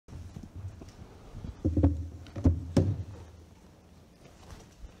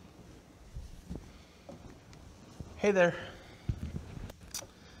Hey there.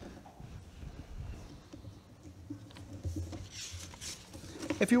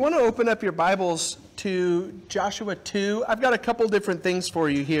 If you want to open up your Bibles to Joshua 2, I've got a couple different things for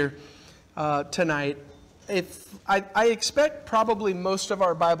you here tonight. I expect probably most of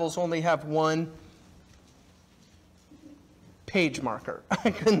our Bibles only have one page marker.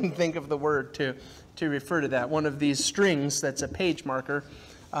 I couldn't think of the word to refer to that. One of these strings that's a page marker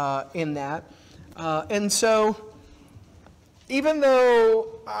in that. And so, even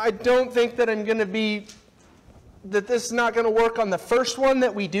though I don't think that that this is not going to work on the first one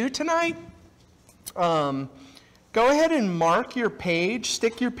that we do tonight, go ahead and mark your page,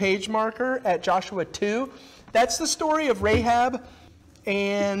 stick your page marker at Joshua 2. That's the story of Rahab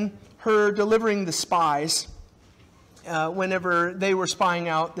and her delivering the spies whenever they were spying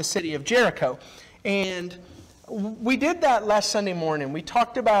out the city of Jericho. And we did that last Sunday morning. We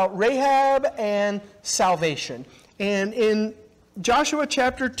talked about Rahab and salvation. And in Joshua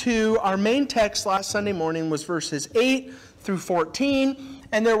chapter 2, our main text last Sunday morning was verses 8 through 14.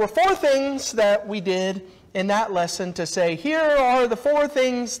 And there were 4 things that we did in that lesson to say, here are the 4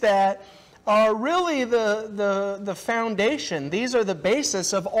 things that are really the foundation. These are the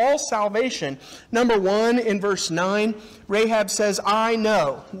basis of all salvation. Number 1, in verse 9, Rahab says, I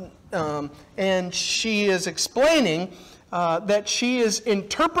know. And she is explaining that she is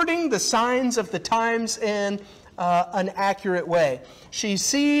interpreting the signs of the times in an accurate way. She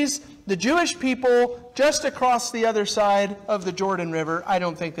sees the Jewish people just across the other side of the Jordan River. I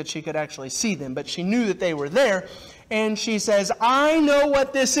don't think that she could actually see them, but she knew that they were there. And she says, I know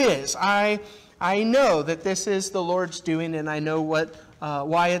what this is. I know that this is the Lord's doing, and I know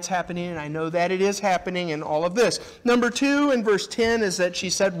why it's happening, and I know that it is happening, and all of this. Number 2 in verse 10 is that she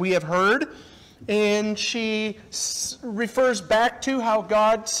said, we have heard. And she refers back to how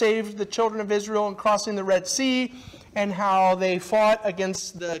God saved the children of Israel in crossing the Red Sea, and how they fought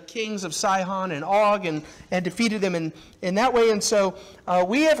against the kings of Sihon and Og and defeated them in that way. And so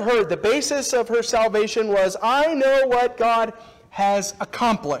we have heard. The basis of her salvation was, I know what God has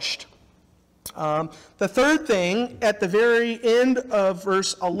accomplished. The third thing, at the very end of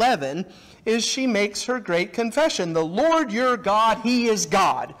verse 11, is she makes her great confession. The Lord your God, He is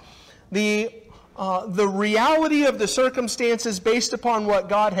God. The reality of the circumstances based upon what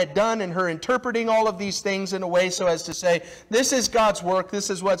God had done, and her interpreting all of these things in a way so as to say, this is God's work,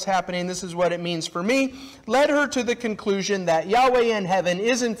 this is what's happening, this is what it means for me, led her to the conclusion that Yahweh in heaven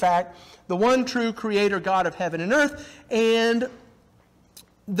is in fact the one true creator God of heaven and earth. And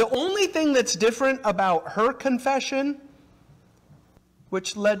the only thing that's different about her confession,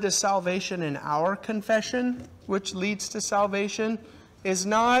 which led to salvation, in our confession, which leads to salvation, is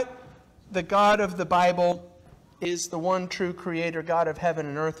not the God of the Bible is the one true creator, God of heaven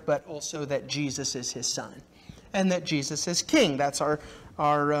and earth, but also that Jesus is His Son, and that Jesus is King. That's our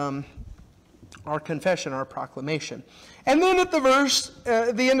confession, our proclamation. And then at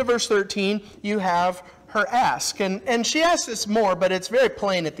the end of verse 13, you have her ask. And she asks this more, but it's very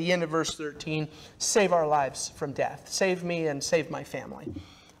plain at the end of verse 13, save our lives from death. Save me and save my family.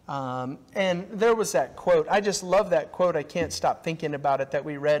 And there was that quote. I just love that quote. I can't stop thinking about it that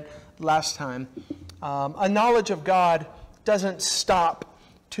we read last time. A knowledge of God doesn't stop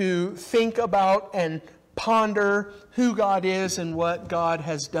to think about and ponder who God is and what God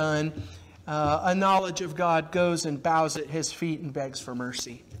has done. A knowledge of God goes and bows at His feet and begs for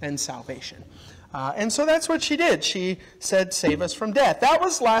mercy and salvation. And so that's what she did. She said, save us from death. That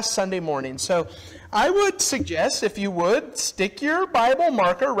was last Sunday morning. So I would suggest, if you would, stick your Bible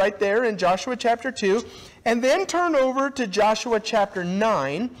marker right there in Joshua chapter 2, and then turn over to Joshua chapter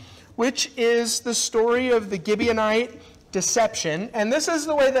 9, which is the story of the Gibeonite deception. And this is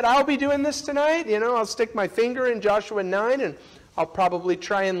the way that I'll be doing this tonight. I'll stick my finger in Joshua 9, and I'll probably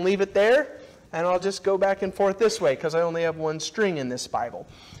try and leave it there. And I'll just go back and forth this way, because I only have one string in this Bible.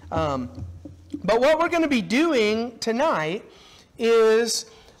 But what we're going to be doing tonight is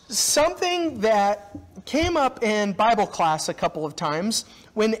something that came up in Bible class a couple of times.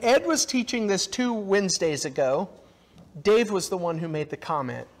 When Ed was teaching this 2 Wednesdays ago, Dave was the one who made the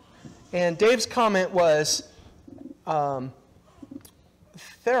comment. And Dave's comment was, there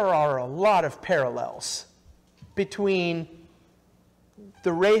are a lot of parallels between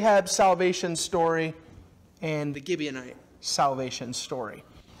the Rahab salvation story and the Gibeonite salvation story.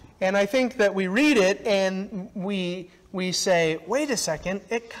 And I think that we read it and we say, wait a second,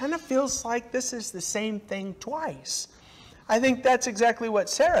 it kind of feels like this is the same thing twice. I think that's exactly what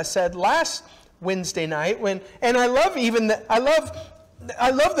Sarah said last Wednesday night and I love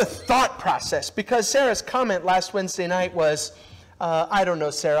the thought process, because Sarah's comment last Wednesday night was, I don't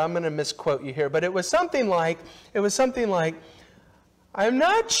know, Sarah, I'm going to misquote you here, but it was something like, I'm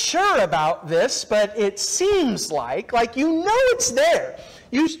not sure about this, but it seems like you know it's there.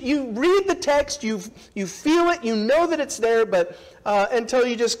 You read the text, you feel it, you know that it's there, but until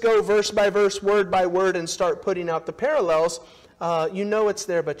you just go verse by verse, word by word, and start putting out the parallels, you know it's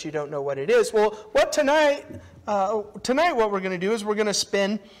there, but you don't know what it is. Well, tonight what we're going to do is we're going to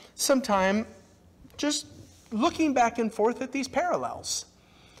spend some time just looking back and forth at these parallels.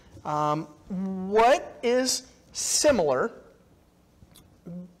 What is similar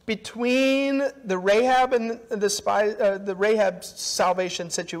between the Rahab and the Rahab salvation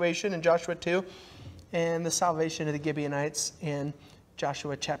situation in Joshua 2 and the salvation of the Gibeonites in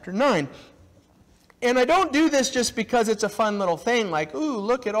Joshua chapter 9? And I don't do this just because it's a fun little thing like, ooh,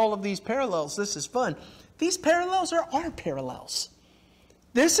 look at all of these parallels, this is fun. These parallels are our parallels.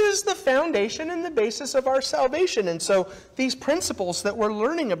 This is the foundation and the basis of our salvation. And so these principles that we're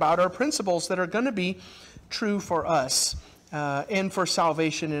learning about are principles that are going to be true for us and for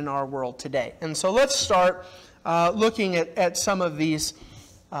salvation in our world today. And so let's start looking at some of these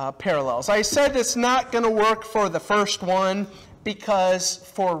parallels. I said it's not going to work for the first one because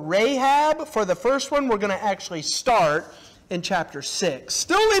for Rahab, for the first one, we're going to actually start in chapter 6.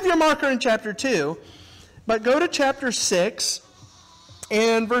 Still leave your marker in chapter 2, but go to chapter 6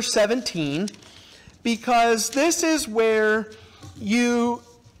 and verse 17, because this is where you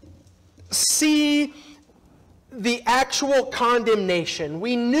see the actual condemnation.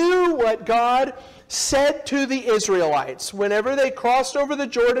 We knew what God said to the Israelites. Whenever they crossed over the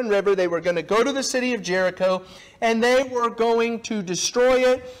Jordan River, they were going to go to the city of Jericho, and they were going to destroy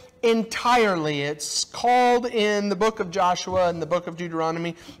it entirely. It's called in the book of Joshua and the book of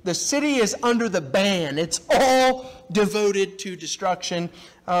Deuteronomy, the city is under the ban. It's all devoted to destruction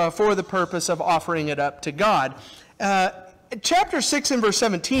for the purpose of offering it up to God. Chapter 6 and verse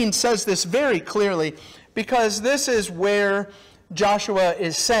 17 says this very clearly, because this is where Joshua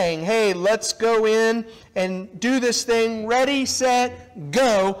is saying, hey, let's go in and do this thing. Ready, set,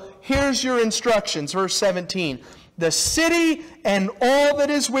 go. Here's your instructions. Verse 17. The city and all that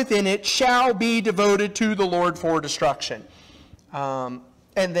is within it shall be devoted to the Lord for destruction. And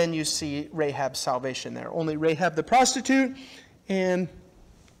then you see Rahab's salvation there. Only Rahab the prostitute and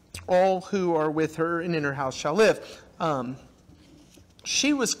all who are with her and in her house shall live.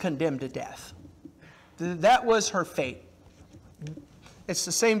 She was condemned to death. That was her fate. It's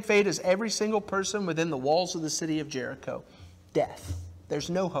the same fate as every single person within the walls of the city of Jericho. Death. There's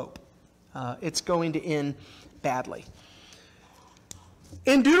no hope. It's going to end badly.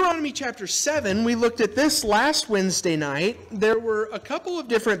 In Deuteronomy chapter 7, we looked at this last Wednesday night. There were a couple of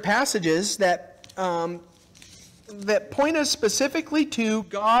different passages that point us specifically to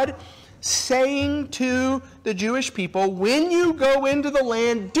God saying to the Jewish people, when you go into the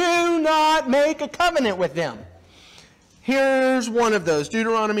land, do not make a covenant with them. Here's one of those.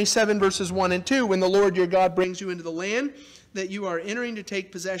 Deuteronomy 7 verses 1 and 2. When the Lord your God brings you into the land that you are entering to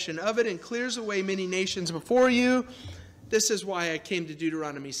take possession of it and clears away many nations before you. This is why I came to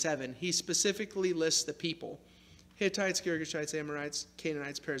Deuteronomy 7. He specifically lists the people. Hittites, Girgashites, Amorites,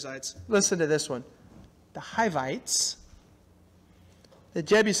 Canaanites, Perizzites. Listen to this one. The Hivites, the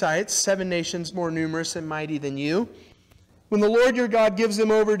Jebusites, 7 nations more numerous and mighty than you. When the Lord your God gives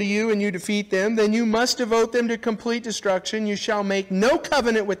them over to you and you defeat them, then you must devote them to complete destruction. You shall make no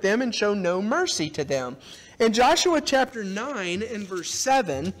covenant with them and show no mercy to them. In Joshua chapter 9 and verse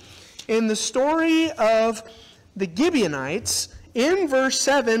 7, in the story of the Gibeonites, in verse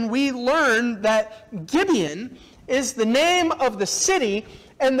 7, we learn that Gibeon is the name of the city,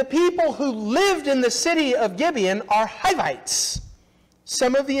 and the people who lived in the city of Gibeon are Hivites,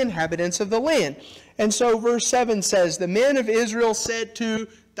 some of the inhabitants of the land. And so verse 7 says, the men of Israel said to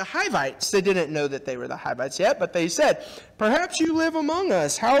the Hivites, they didn't know that they were the Hivites yet, but they said, perhaps you live among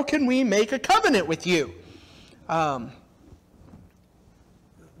us. How can we make a covenant with you?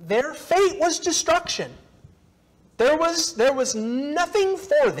 Their fate was destruction. There was nothing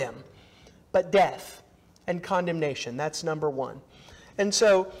for them but death and condemnation. That's number one. And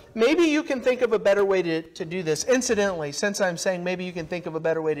so maybe you can think of a better way to do this. Incidentally, since I'm saying maybe you can think of a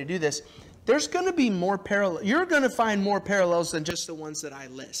better way to do this, there's going to be more parallels. You're going to find more parallels than just the ones that I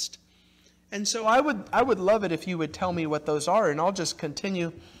list. And so I would love it if you would tell me what those are, and I'll just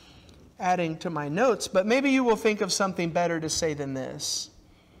continue adding to my notes. But maybe you will think of something better to say than this,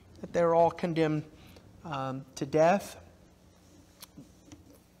 that they're all condemned to death.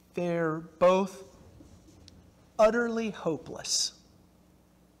 They're both utterly hopeless.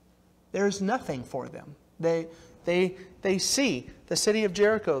 There's nothing for them. They see the city of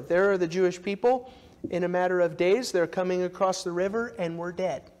Jericho. There are the Jewish people, In a matter of days, they're coming across the river and we're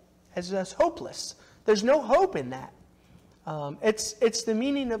dead. That's hopeless. There's no hope in that. It's the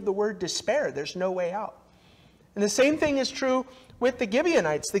meaning of the word despair. There's no way out. And the same thing is true with the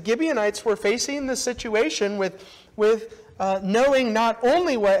Gibeonites. The Gibeonites were facing the situation with knowing not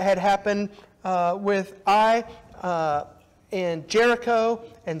only what had happened with Ai and Jericho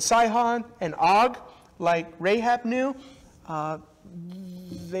and Sihon and Og, like Rahab knew,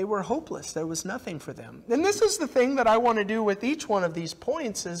 they were hopeless. There was nothing for them. And this is the thing that I want to do with each one of these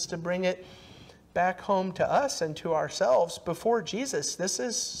points, is to bring it back home to us and to ourselves. Before Jesus, this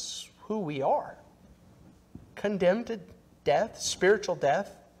is who we are. Condemned to death, spiritual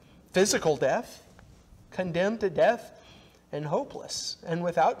death, physical death, condemned to death, and hopeless. And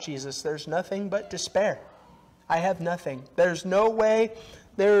without Jesus, there's nothing but despair. I have nothing. There's no way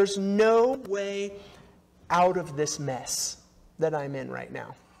out of this mess that I'm in right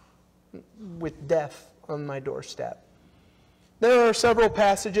now, with death on my doorstep. There are several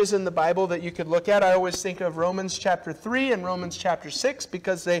passages in the Bible that you could look at. I always think of Romans chapter 3 and Romans chapter 6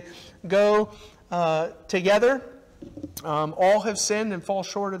 because they go together. All have sinned and fall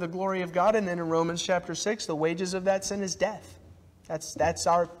short of the glory of God. And then in Romans chapter 6, the wages of that sin is death. That's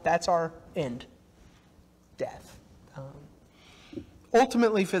our end. Death.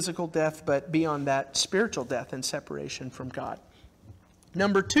 Ultimately physical death, but beyond that, spiritual death and separation from God.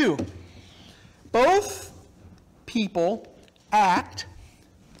 Number 2, both people act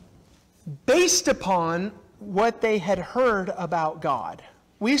based upon what they had heard about God.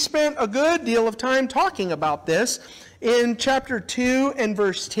 We spent a good deal of time talking about this in chapter 2 and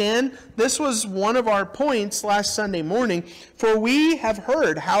verse 10. This was one of our points last Sunday morning. For we have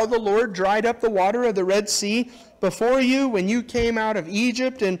heard how the Lord dried up the water of the Red Sea before you when you came out of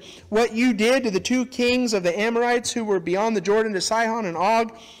Egypt, and what you did to the 2 kings of the Amorites who were beyond the Jordan, to Sihon and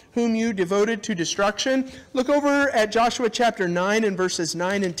Og, whom you devoted to destruction. Look over at Joshua chapter 9 and verses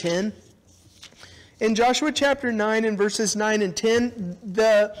 9 and 10. In Joshua chapter 9 and verses 9 and 10,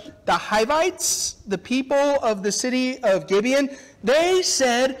 the Hivites, the people of the city of Gibeon, they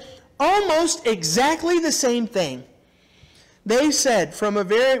said almost exactly the same thing. They said,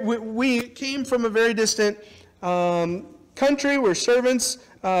 we came from a very distant country, we're servants,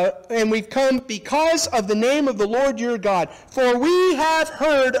 and we've come because of the name of the Lord your God. For we have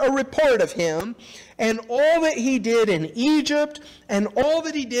heard a report of him, and all that he did in Egypt, and all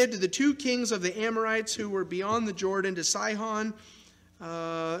that he did to the 2 kings of the Amorites who were beyond the Jordan, to Sihon,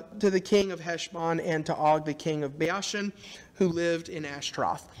 to the king of Heshbon, and to Og, the king of Bashan, who lived in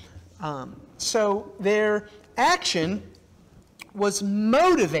Ashtaroth. So their action was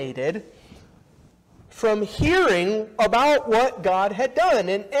motivated from hearing about what God had done.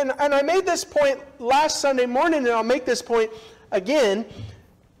 And I made this point last Sunday morning, and I'll make this point again.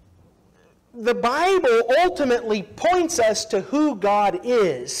 The Bible ultimately points us to who God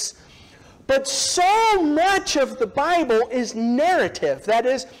is. But so much of the Bible is narrative. That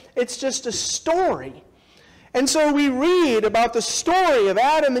is, it's just a story. And so we read about the story of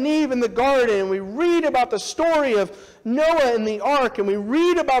Adam and Eve in the garden, and we read about the story of Noah and the ark, and we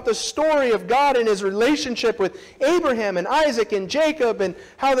read about the story of God and his relationship with Abraham and Isaac and Jacob, and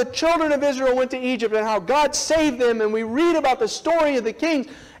how the children of Israel went to Egypt and how God saved them, and we read about the story of the kings.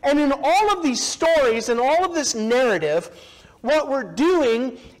 And in all of these stories and all of this narrative, what we're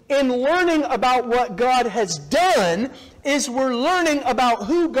doing in learning about what God has done is we're learning about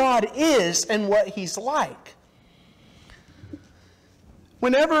who God is and what he's like.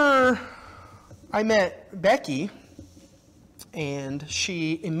 Whenever I met Becky, and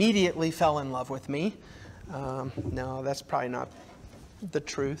she immediately fell in love with me. No, that's probably not the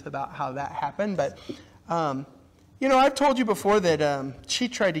truth about how that happened, but I've told you before that she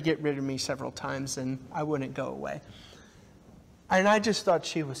tried to get rid of me several times and I wouldn't go away. And I just thought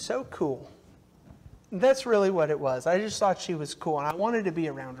she was so cool. That's really what it was. I just thought she was cool, and I wanted to be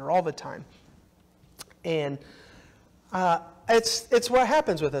around her all the time. And it's what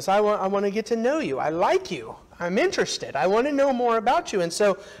happens with us. I want to get to know you. I like you. I'm interested. I want to know more about you. And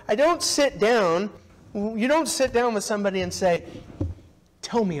so I don't sit down. You don't sit down with somebody and say,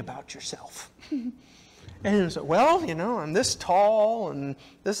 tell me about yourself. And so, well, I'm this tall, and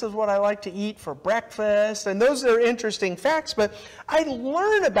this is what I like to eat for breakfast, and those are interesting facts, but I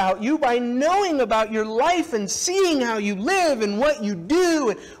learn about you by knowing about your life and seeing how you live and what you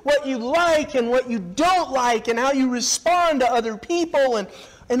do and what you like and what you don't like and how you respond to other people and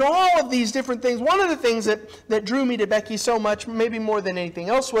all of these different things. One of the things that drew me to Becky so much, maybe more than anything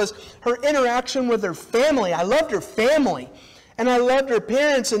else, was her interaction with her family. I loved her family. And I loved her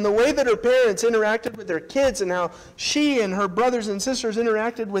parents and the way that her parents interacted with their kids and how she and her brothers and sisters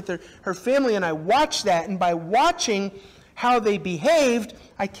interacted with her family. And I watched that. And by watching how they behaved,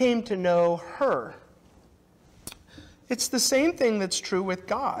 I came to know her. It's the same thing that's true with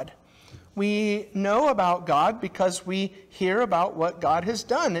God. We know about God because we hear about what God has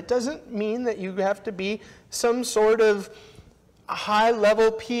done. It doesn't mean that you have to be some sort of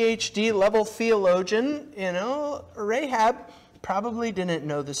high-level PhD-level theologian. You know, Rahab probably didn't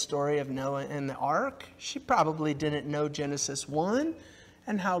know the story of Noah and the ark. She probably didn't know Genesis 1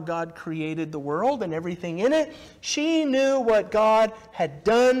 and how God created the world and everything in it. She knew what God had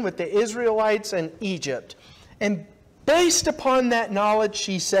done with the Israelites and Egypt. And based upon that knowledge,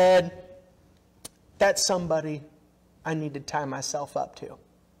 she said, that's somebody I need to tie myself up to.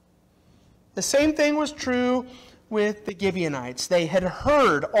 The same thing was true with the Gibeonites. They had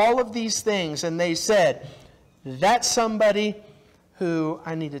heard all of these things and they said, that's somebody who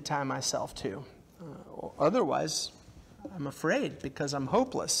I need to tie myself to. Otherwise, I'm afraid because I'm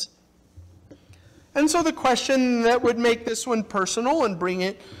hopeless. And so the question that would make this one personal and bring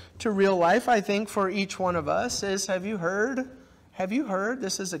it to real life, I think, for each one of us is, have you heard? Have you heard?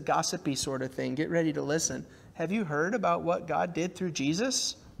 This is a gossipy sort of thing. Get ready to listen. Have you heard about what God did through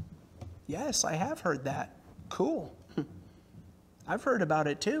Jesus? Yes, I have heard that. Cool. I've heard about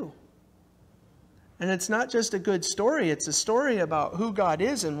it too. And it's not just a good story. It's a story about who God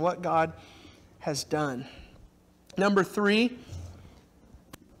is and what God has done. Number 3,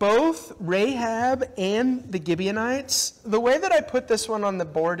 both Rahab and the Gibeonites, the way that I put this one on the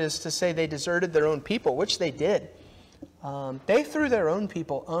board is to say they deserted their own people, which they did. They threw their own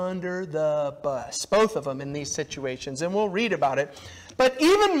people under the bus, both of them in these situations, and we'll read about it. But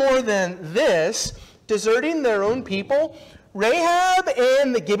even more than this, deserting their own people, Rahab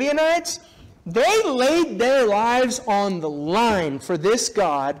and the Gibeonites, they laid their lives on the line for this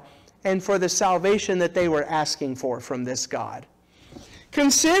God and for the salvation that they were asking for from this God.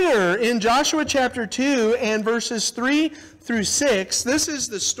 Consider in Joshua chapter 2 and verses 3 through 6, this is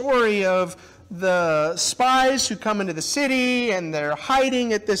the story of the spies who come into the city, and they're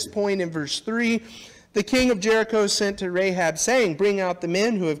hiding at this point in verse 3. The king of Jericho sent to Rahab, saying, bring out the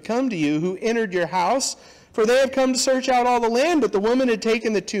men who have come to you, who entered your house, for they have come to search out all the land. But the woman had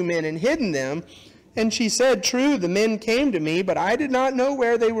taken the 2 men and hidden them. And she said, true, the men came to me, but I did not know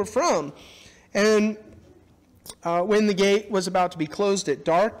where they were from. And when the gate was about to be closed at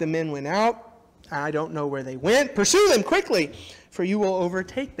dark, the men went out. I don't know where they went. Pursue them quickly, for you will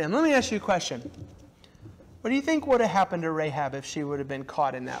overtake them. Let me ask you a question. What do you think would have happened to Rahab if she would have been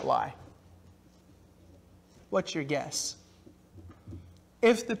caught in that lie? What's your guess?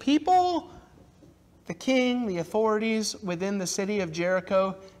 If the people, the king, the authorities within the city of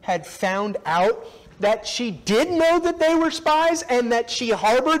Jericho had found out that she did know that they were spies and that she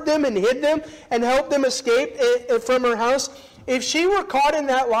harbored them and hid them and helped them escape from her house, if she were caught in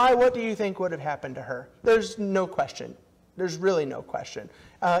that lie, what do you think would have happened to her? There's no question. There's really no question.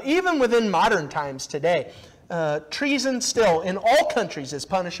 Even within modern times today, treason still in all countries is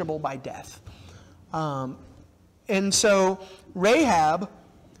punishable by death. And so Rahab,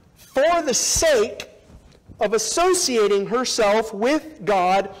 for the sake of associating herself with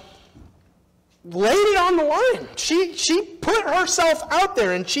God, laid it on the line. She put herself out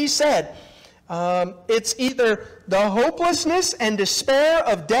there and she said, it's either the hopelessness and despair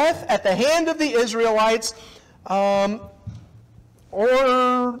of death at the hand of the Israelites,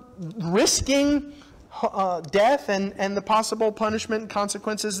 or risking death and the possible punishment and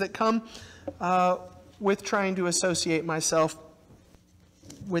consequences that come with trying to associate myself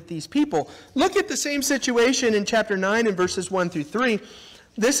with these people. Look at the same situation in chapter 9 and verses 1 through 3.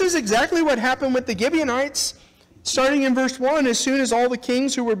 This is exactly what happened with the Gibeonites. Starting in verse 1, as soon as all the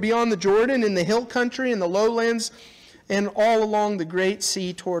kings who were beyond the Jordan in the hill country and the lowlands and all along the great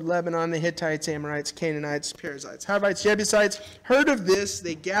sea toward Lebanon, the Hittites, Amorites, Canaanites, Perizzites, Hivites, Jebusites, heard of this,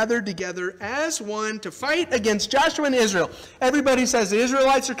 they gathered together as one to fight against Joshua and Israel. Everybody says the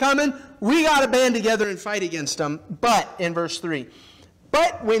Israelites are coming. We got to band together and fight against them. But, in verse 3,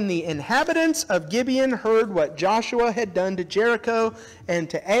 but when the inhabitants of Gibeon heard what Joshua had done to Jericho and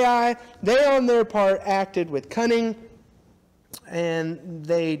to Ai, they on their part acted with cunning, and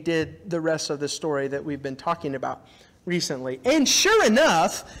they did the rest of the story that we've been talking about recently. And sure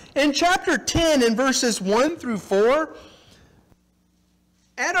enough, in chapter 10, in verses 1 through 4,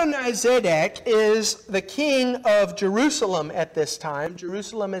 Adonizedek is the king of Jerusalem at this time.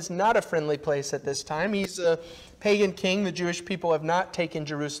 Jerusalem is not a friendly place at this time. He's a pagan king. The Jewish people have not taken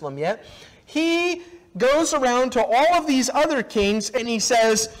Jerusalem yet. He goes around to all of these other kings and he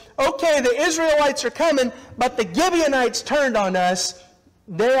says, okay, the Israelites are coming, but the Gibeonites turned on us.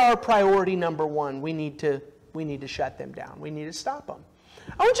 They are priority number one. We need to shut them down. We need to stop them.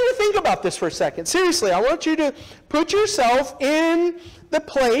 I want you to think about this for a second. Seriously, I want you to put yourself in the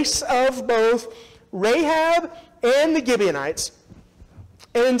place of both Rahab and the Gibeonites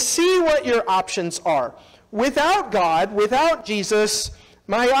and see what your options are. Without God, without Jesus,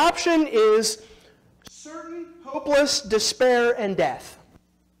 my option is certain hopeless despair and death.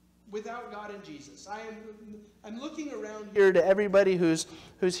 Without God and Jesus. I'm looking around here to everybody who's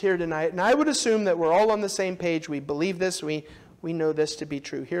here tonight, and I would assume that we're all on the same page. We believe this. We know this to be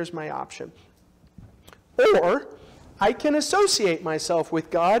true. Here's my option. Or I can associate myself with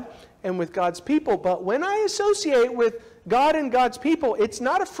God and with God's people, but when I associate with God and God's people, it's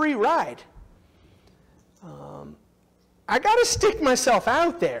not a free ride. I got to stick myself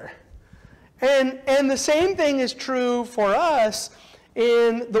out there. And the same thing is true for us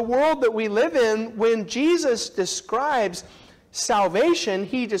in the world that we live in. When Jesus describes salvation,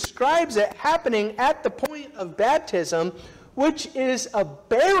 he describes it happening at the point of baptism, which is a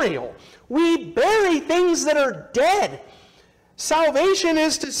burial. We bury things that are dead. Salvation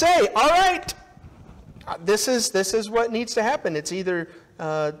is to say, all right, this is what needs to happen. It's either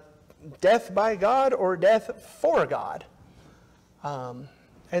death by God or death for God.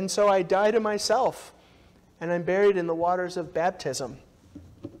 And so I die to myself, and I'm buried in the waters of baptism.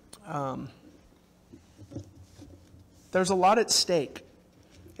 There's a lot at stake.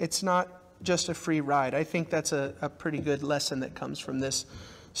 It's not just a free ride. I think that's a pretty good lesson that comes from this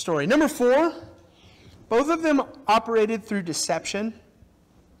story. Number 4, both of them operated through deception.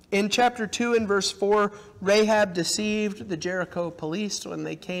 In chapter 2 and verse 4, Rahab deceived the Jericho police when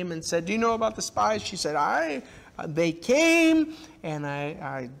they came and said, do you know about the spies? She said, they came and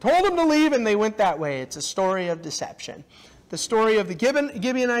I told them to leave and they went that way. It's a story of deception. The story of the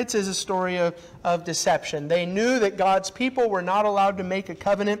Gibeonites is a story of deception. They knew that God's people were not allowed to make a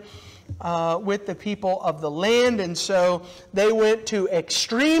covenant with the people of the land, and so they went to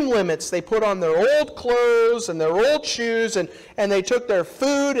extreme limits. They put on their old clothes and their old shoes, and they took their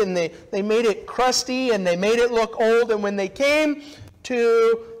food and they made it crusty and they made it look old. And when they came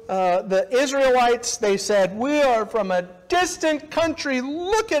to the Israelites, they said, we are from a distant country.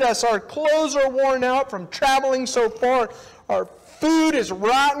 Look at us. Our clothes are worn out from traveling so far. Our food is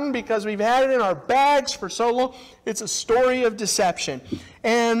rotten because we've had it in our bags for so long. It's a story of deception.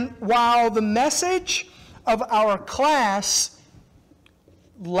 And while the message of our class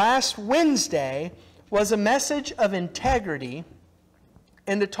last Wednesday was a message of integrity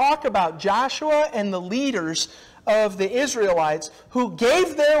and to talk about Joshua and the leaders of the Israelites who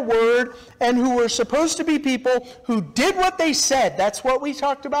gave their word and who were supposed to be people who did what they said. That's what we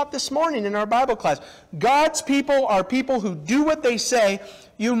talked about this morning in our Bible class. God's people are people who do what they say.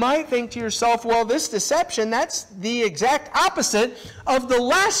 You might think to yourself, well, this deception, that's the exact opposite of the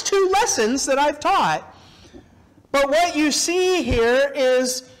last 2 lessons that I've taught. But what you see here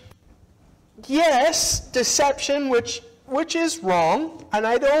is, yes, deception, which is wrong, and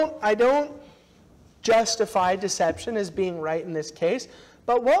I don't justify deception as being right in this case.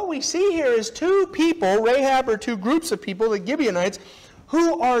 But what we see here is 2 people, Rahab, or 2 groups of people, the Gibeonites,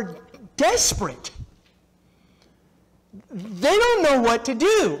 who are desperate. They don't know what to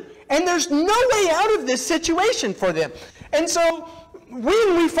do. And there's no way out of this situation for them. And so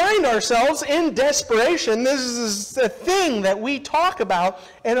when we find ourselves in desperation, this is a thing that we talk about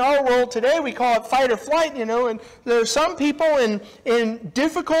in our world today. We call it fight or flight, and there are some people in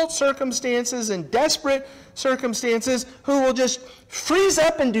difficult circumstances and desperate circumstances who will just freeze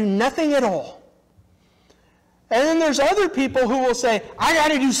up and do nothing at all. And then there's other people who will say, I got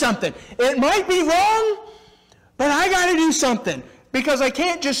to do something. It might be wrong, but I got to do something because I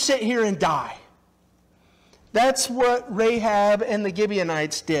can't just sit here and die. That's what Rahab and the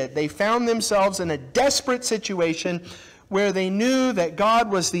Gibeonites did. They found themselves in a desperate situation where they knew that God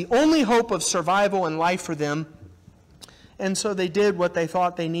was the only hope of survival and life for them. And so they did what they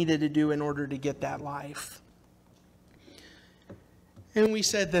thought they needed to do in order to get that life. And we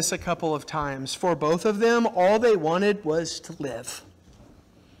said this a couple of times. For both of them, all they wanted was to live.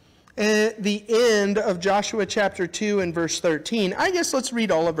 At the end of Joshua chapter 2 and verse 13, I guess let's read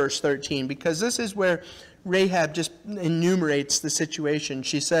all of verse 13 because this is where Rahab just enumerates the situation.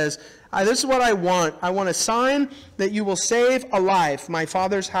 She says, this is what I want. I want a sign that you will save alive my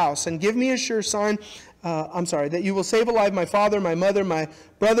father's house and give me a sure sign, that you will save alive my father, my mother, my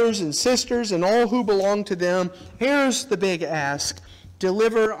brothers and sisters, and all who belong to them. Here's the big ask.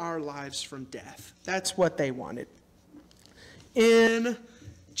 Deliver our lives from death. That's what they wanted. In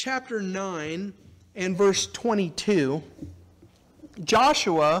chapter 9, in verse 22,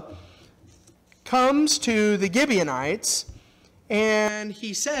 Joshua comes to the Gibeonites and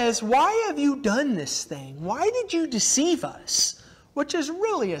he says, "Why have you done this thing? Why did you deceive us?" Which is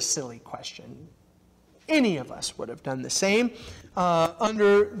really a silly question. Any of us would have done the same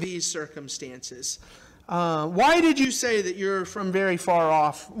under these circumstances. Why did you say that you're from very far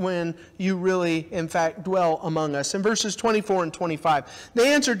off when you really, in fact, dwell among us? In verses 24 and 25,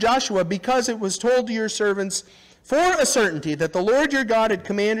 they answered Joshua, "Because it was told to your servants for a certainty that the Lord your God had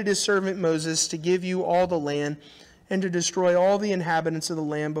commanded his servant Moses to give you all the land and to destroy all the inhabitants of the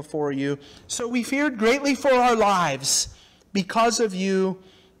land before you. So we feared greatly for our lives because of you,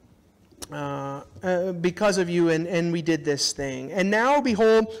 and we did this thing. And now,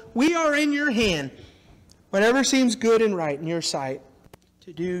 behold, we are in your hand. Whatever seems good and right in your sight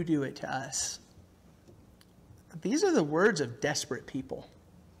to do it to us." These are the words of desperate people.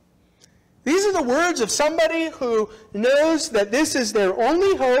 These are the words of somebody who knows that this is their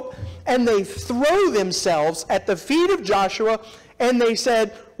only hope, and they throw themselves at the feet of Joshua, and they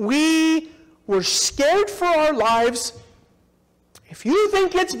said, "We were scared for our lives. If you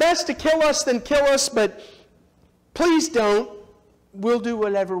think it's best to kill us, then kill us, but please don't. We'll do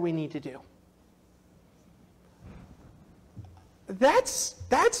whatever we need to do." That's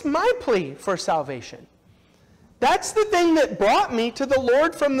my plea for salvation. That's the thing that brought me to the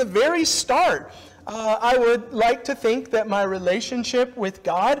Lord from the very start. I would like to think that my relationship with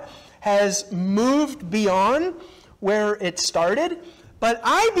God has moved beyond where it started. But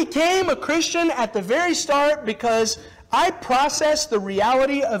I became a Christian at the very start because I processed the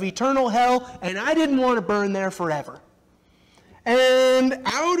reality of eternal hell, and I didn't want to burn there forever. And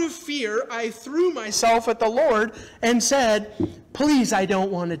out of fear, I threw myself at the Lord and said, "Please, I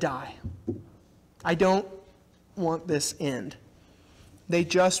don't want to die. I don't want this end." They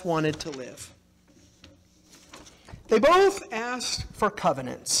just wanted to live. They both asked for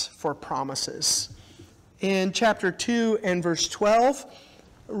covenants, for promises. In chapter 2 and verse 12,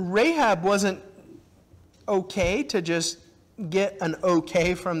 Rahab wasn't okay to just get an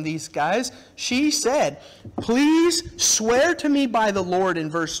okay from these guys. She said, "Please swear to me by the Lord," in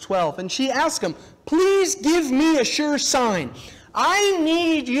verse 12. And she asked him, "Please give me a sure sign. I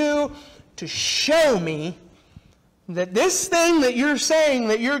need you to show me that this thing that you're saying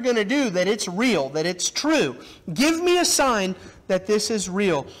that you're going to do, that it's real, that it's true. Give me a sign that this is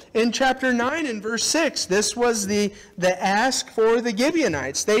real." In chapter 9 and verse 6, this was the ask for the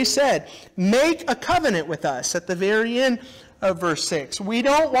Gibeonites. They said, "Make a covenant with us," at the very end of verse 6. "We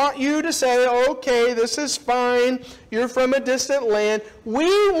don't want you to say, 'Okay, this is fine. You're from a distant land.'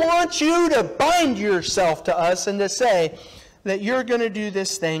 We want you to bind yourself to us and to say that you're going to do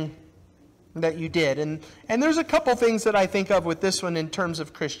this thing that you did." And there's a couple things that I think of with this one in terms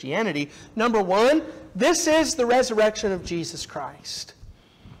of Christianity. Number one, this is the resurrection of Jesus Christ.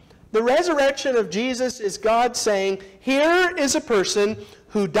 The resurrection of Jesus is God saying, here is a person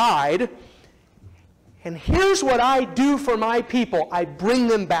who died, and here's what I do for my people. I bring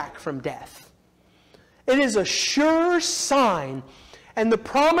them back from death. It is a sure sign and the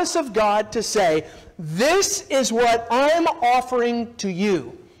promise of God to say, this is what I'm offering to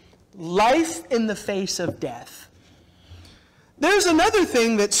you. Life in the face of death. There's another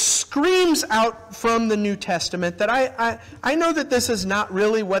thing that screams out from the New Testament that I know that this is not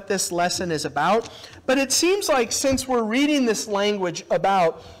really what this lesson is about, but it seems like since we're reading this language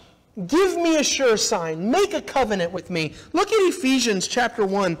about give me a sure sign, make a covenant with me. Look at Ephesians chapter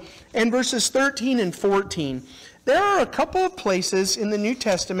 1 and verses 13 and 14. There are a couple of places in the New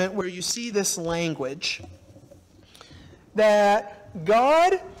Testament where you see this language that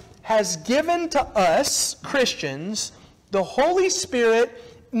God has given to us, Christians, the Holy Spirit.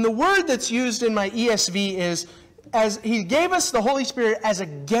 And the word that's used in my ESV is, as He gave us the Holy Spirit as a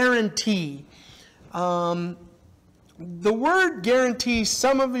guarantee. The word guarantee,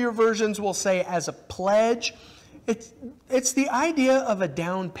 some of your versions will say as a pledge. It's the idea of a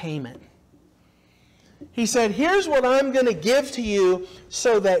down payment. He said, here's what I'm going to give to you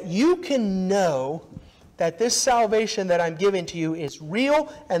so that you can know that this salvation that I'm giving to you is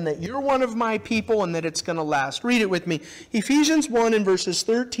real and that you're one of my people and that it's going to last. Read it with me. Ephesians 1 and verses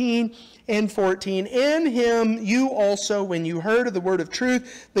 13 and 14. In Him you also, when you heard of the word of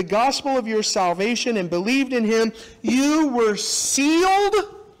truth, the gospel of your salvation, and believed in Him, you were sealed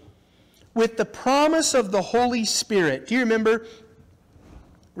with the promise of the Holy Spirit. Do you remember?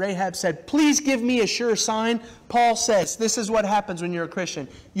 Rahab said, please give me a sure sign. Paul says, this is what happens when you're a Christian.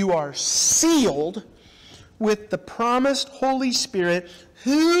 You are sealed with the promised Holy Spirit,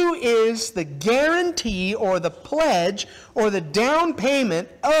 who is the guarantee or the pledge or the down payment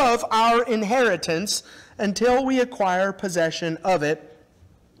of our inheritance until we acquire possession of it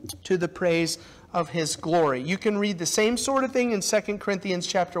to the praise of his glory. You can read the same sort of thing in 2 Corinthians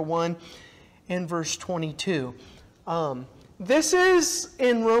chapter 1 and verse 22. This is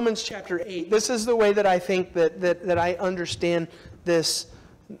in Romans chapter 8. This is the way that I think that I understand this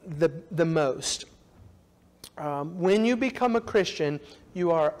the most. When you become a Christian,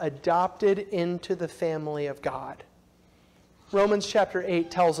 you are adopted into the family of God. Romans chapter 8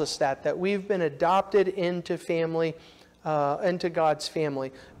 tells us that we've been adopted into family, into God's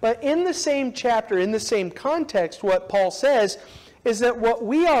family. But in the same chapter, in the same context, what Paul says is that what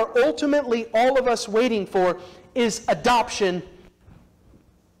we are ultimately, all of us, waiting for is adoption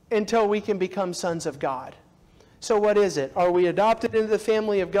until we can become sons of God. So what is it? Are we adopted into the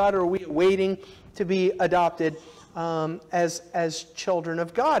family of God, or are we waiting to be adopted as children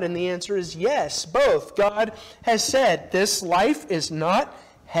of God? And the answer is yes, both. God has said this life is not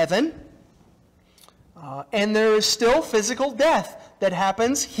heaven, and there is still physical death that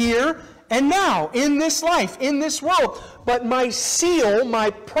happens here and now, in this life, in this world. But my seal, my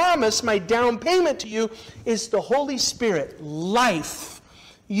promise, my down payment to you is the Holy Spirit, life.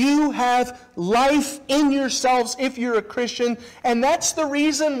 You have life in yourselves if you're a Christian. And that's the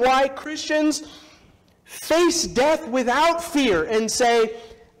reason why Christians face death without fear and say,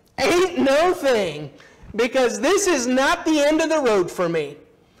 ain't no thing, because this is not the end of the road for me.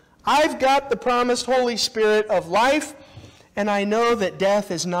 I've got the promised Holy Spirit of life, and I know that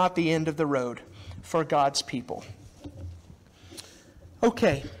death is not the end of the road for God's people.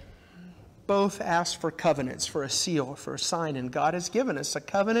 Okay, both ask for covenants, for a seal, for a sign, and God has given us a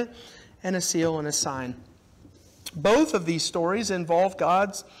covenant and a seal and a sign. Both of these stories involve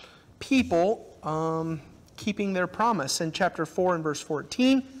God's people keeping their promise. In chapter 4 and verse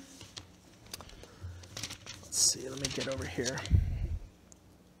 14, let's see, let me get over here.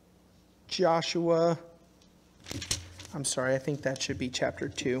 I think that should be chapter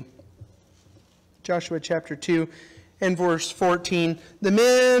 2. Joshua chapter 2 and verse 14. The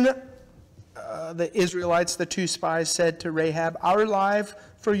men, the Israelites, the two spies, said to Rahab, our life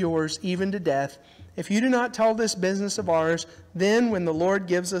for yours, even to death. If you do not tell this business of ours, then when the Lord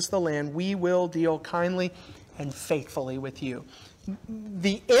gives us the land, we will deal kindly and faithfully with you.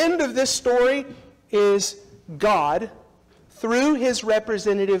 The end of this story is God, through his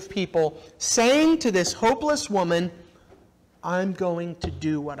representative people, saying to this hopeless woman, I'm going to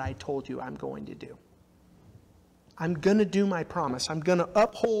do what I told you I'm going to do. I'm going to do my promise. I'm going to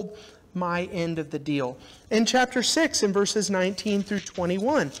uphold my end of the deal. In chapter 6, in verses 19 through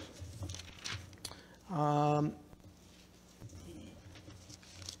 21, I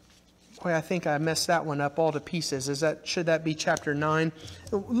think I messed that one up all to pieces. Should that be chapter 9?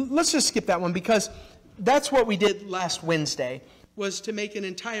 Let's just skip that one, because that's what we did last Wednesday, was to make an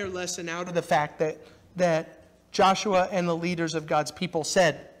entire lesson out of the fact that Joshua and the leaders of God's people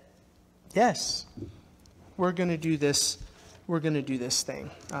said, yes, we're going to do this. We're going to do this thing.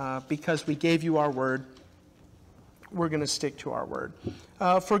 Because we gave you our word, we're going to stick to our word.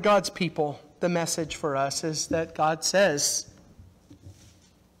 For God's people, the message for us is that God says,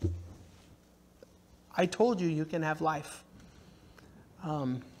 I told you you can have life.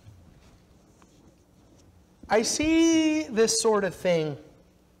 I see this sort of thing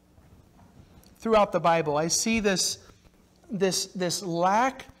throughout the Bible. I see this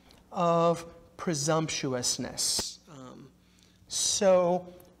lack of presumptuousness.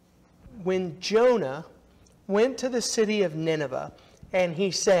 So when Jonah went to the city of Nineveh and he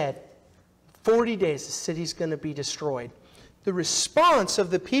said, 40 days the city's going to be destroyed, the response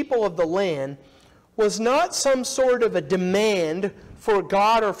of the people of the land was not some sort of a demand for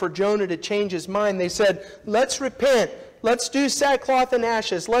God or for Jonah to change his mind. They said, let's repent. Let's do sackcloth and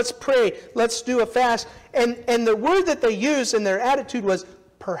ashes. Let's pray. Let's do a fast. And the word that they used in their attitude was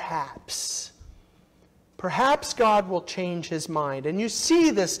perhaps. Perhaps God will change his mind. And you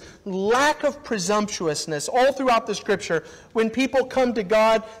see this lack of presumptuousness all throughout the Scripture. When people come to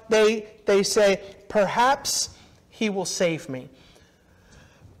God, they say, perhaps he will save me.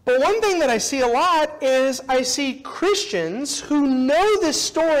 But one thing that I see a lot is I see Christians who know this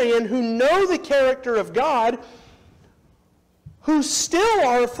story and who know the character of God, who still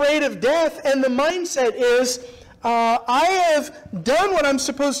are afraid of death, and the mindset is, I have done what I'm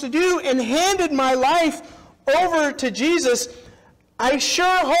supposed to do and handed my life over to Jesus. I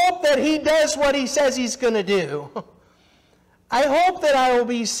sure hope that he does what he says he's going to do. I hope that I will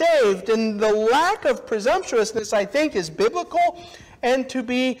be saved. And the lack of presumptuousness, I think, is biblical and to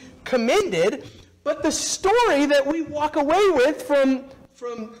be commended. But the story that we walk away with from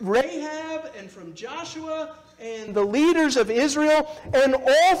Rahab and from Joshua and the leaders of Israel, and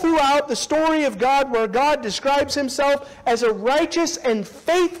all throughout the story of God, where God describes himself as a righteous and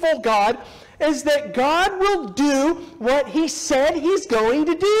faithful God, is that God will do what he said he's going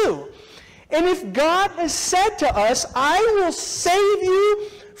to do. And if God has said to us, I will save you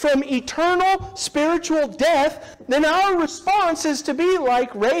from eternal spiritual death, then our response is to be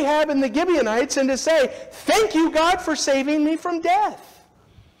like Rahab and the Gibeonites and to say, thank you, God, for saving me from death.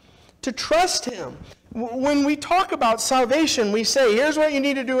 To trust him. When we talk about salvation, we say, here's what you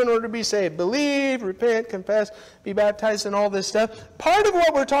need to do in order to be saved. Believe, repent, confess, be baptized, and all this stuff. Part of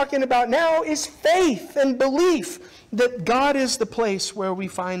what we're talking about now is faith and belief that God is the place where we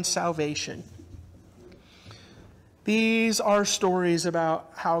find salvation. These are stories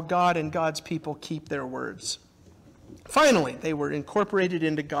about how God and God's people keep their words. Finally, they were incorporated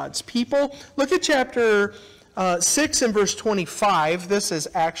into God's people. Look at chapter 6 and verse 25. This is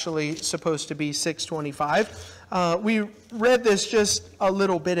actually supposed to be 6:25. We read this just a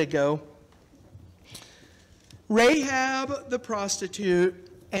little bit ago. Rahab the prostitute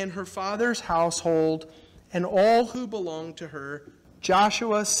and her father's household and all who belonged to her,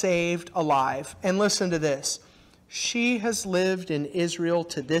 Joshua saved alive. And listen to this. She has lived in Israel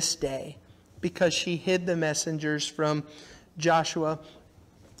to this day because she hid the messengers from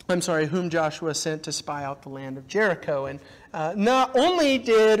whom Joshua sent to spy out the land of Jericho. And not only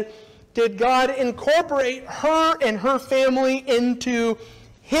did God incorporate her and her family into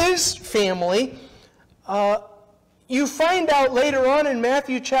his family, you find out later on in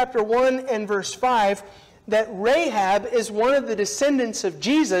Matthew chapter 1 and verse 5 that Rahab is one of the descendants of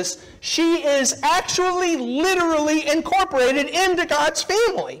Jesus. She is actually literally incorporated into God's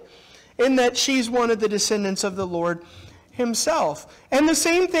family in that she's one of the descendants of the Lord himself. And the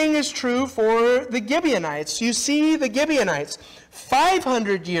same thing is true for the Gibeonites. You see the Gibeonites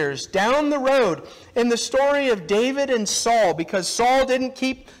 500 years down the road in the story of David and Saul, because Saul didn't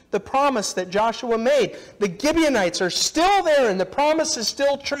keep the promise that Joshua made. The Gibeonites are still there and the promise is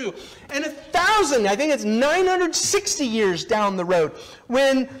still true. And 960 years down the road,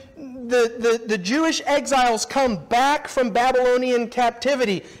 when the Jewish exiles come back from Babylonian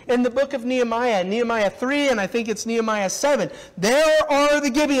captivity in the book of Nehemiah 3, and I think it's Nehemiah 7, there are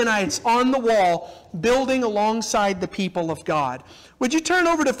the Gibeonites on the wall building alongside the people of God. Would you turn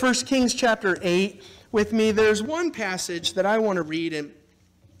over to 1 Kings chapter 8 with me? There's one passage that I want to read, and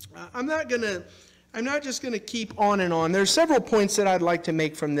I'm not just going to keep on and on. There's several points that I'd like to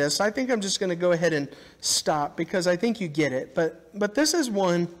make from this. I think I'm just going to go ahead and stop because I think you get it. But this is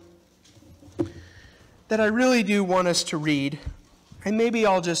one that I really do want us to read, and maybe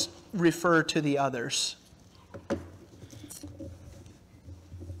I'll just refer to the others.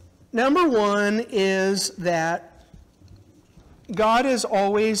 Number one is that God has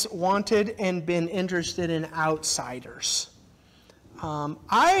always wanted and been interested in outsiders.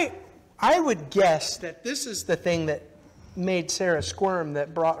 I would guess that this is the thing that made Sarah squirm,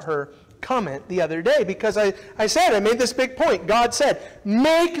 that brought her comment the other day, because I made this big point. God said,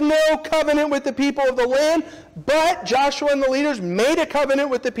 make no covenant with the people of the land, but Joshua and the leaders made a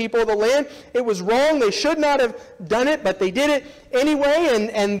covenant with the people of the land. It was wrong. They should not have done it, but they did it anyway,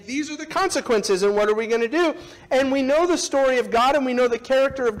 and these are the consequences, and what are we going to do? And we know the story of God, and we know the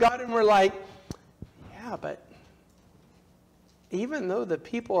character of God, and we're like, yeah, but even though the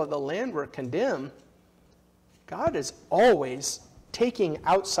people of the land were condemned, God is always taking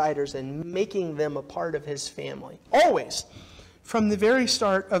outsiders and making them a part of his family. Always. From the very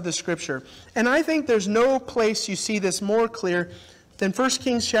start of the scripture. And I think there's no place you see this more clear than 1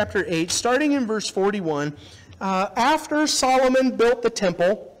 Kings chapter 8, starting in verse 41. After Solomon built the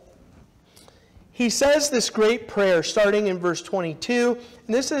temple, he says this great prayer starting in verse 22.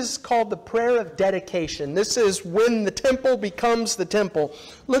 And this is called the prayer of dedication. This is when the temple becomes the temple.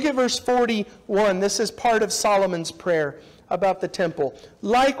 Look at verse 41. This is part of Solomon's prayer about the temple.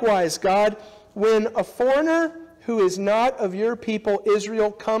 Likewise, God, when a foreigner who is not of your people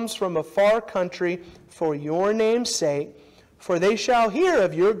Israel comes from a far country for your name's sake, for they shall hear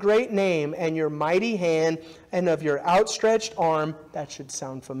of your great name and your mighty hand and of your outstretched arm. That should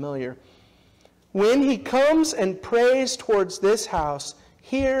sound familiar. When he comes and prays towards this house,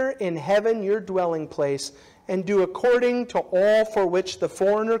 here in heaven your dwelling place, and do according to all for which the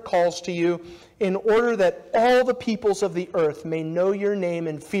foreigner calls to you, in order that all the peoples of the earth may know your name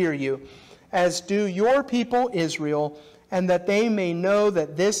and fear you, as do your people Israel, and that they may know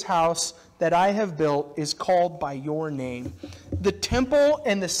that this house that I have built is called by your name. The temple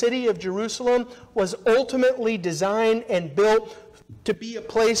and the city of Jerusalem was ultimately designed and built to be a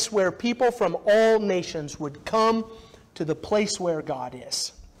place where people from all nations would come to the place where God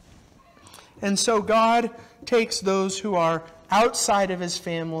is. And so God takes those who are outside of his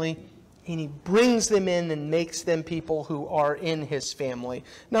family and he brings them in and makes them people who are in his family.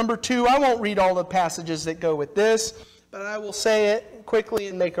 Number 2, I won't read all the passages that go with this, but I will say it quickly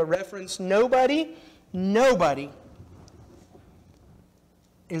and make a reference. Nobody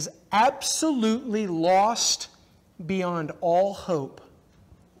is absolutely lost beyond all hope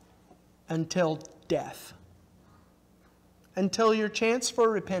until death. Until your chance for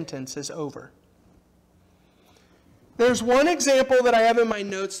repentance is over. There's one example that I have in my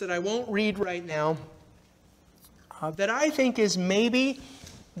notes that I won't read right now that I think is maybe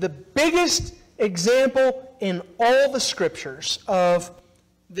the biggest example in all the scriptures of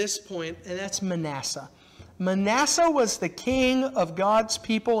this point, and that's Manasseh. Manasseh was the king of God's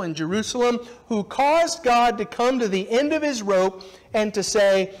people in Jerusalem who caused God to come to the end of his rope and to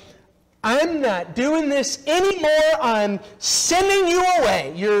say, I'm not doing this anymore. I'm sending you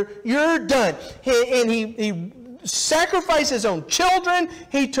away. You're done. He sacrificed his own children.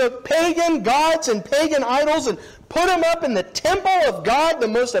 He took pagan gods and pagan idols and put them up in the temple of God, the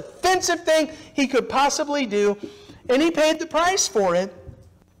most offensive thing he could possibly do. And he paid the price for it.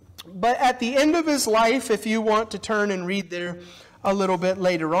 But at the end of his life, if you want to turn and read there a little bit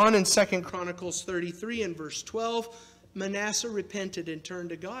later on in 2 Chronicles 33 and verse 12, Manasseh repented and turned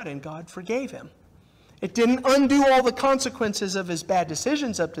to God, and God forgave him. It didn't undo all the consequences of his bad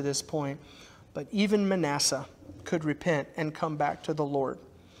decisions up to this point, but even Manasseh could repent and come back to the Lord.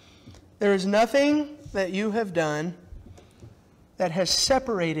 There is nothing that you have done that has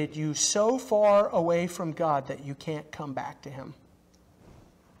separated you so far away from God that you can't come back to him.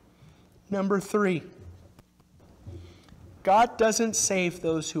 Number 3, God doesn't save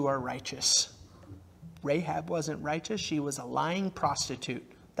those who are righteous. Rahab wasn't righteous. She was a lying prostitute.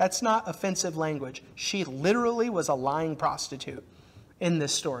 That's not offensive language. She literally was a lying prostitute in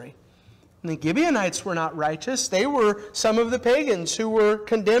this story. And the Gibeonites were not righteous. They were some of the pagans who were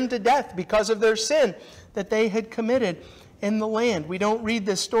condemned to death because of their sin that they had committed in the land. We don't read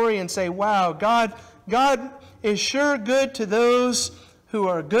this story and say, wow, God is sure good to those who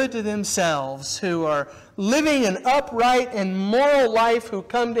are good to themselves, who are living an upright and moral life, who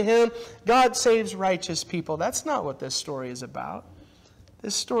come to him. God saves righteous people. That's not what this story is about.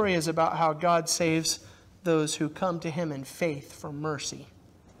 This story is about how God saves those who come to him in faith for mercy.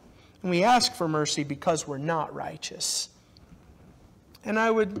 And we ask for mercy because we're not righteous. And I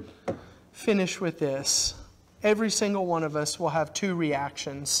would finish with this. Every single one of us will have 2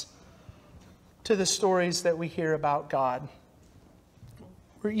 reactions to the stories that we hear about God.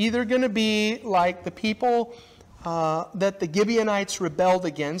 We're either going to be like the people that the Gibeonites rebelled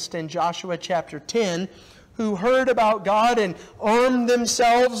against in Joshua chapter 10, who heard about God and armed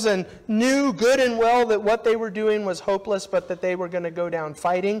themselves and knew good and well that what they were doing was hopeless, but that they were going to go down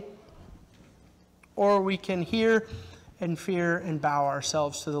fighting. Or we can hear and fear and bow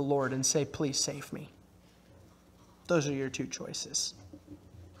ourselves to the Lord and say, please save me. Those are your 2 choices.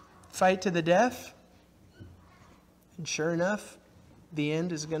 Fight to the death, and sure enough, the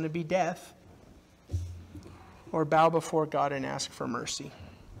end is going to be death. Or bow before God and ask for mercy.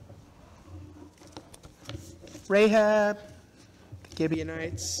 Rahab, the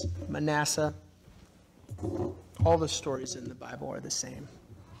Gibeonites, Manasseh, all the stories in the Bible are the same.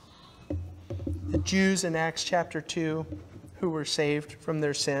 The Jews in Acts chapter 2 who were saved from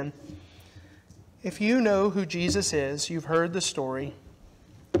their sin. If you know who Jesus is, you've heard the story,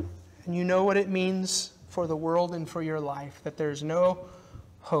 and you know what it means for the world and for your life, that there's no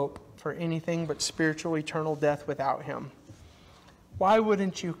hope for anything but spiritual eternal death without him. Why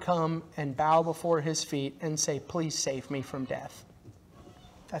wouldn't you come and bow before his feet and say, please save me from death?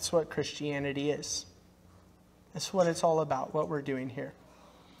 That's what Christianity is. That's what it's all about, what we're doing here.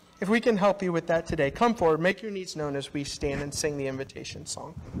 If we can help you with that today, come forward, make your needs known as we stand and sing the invitation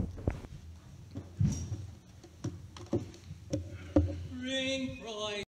song. Ring, Christ.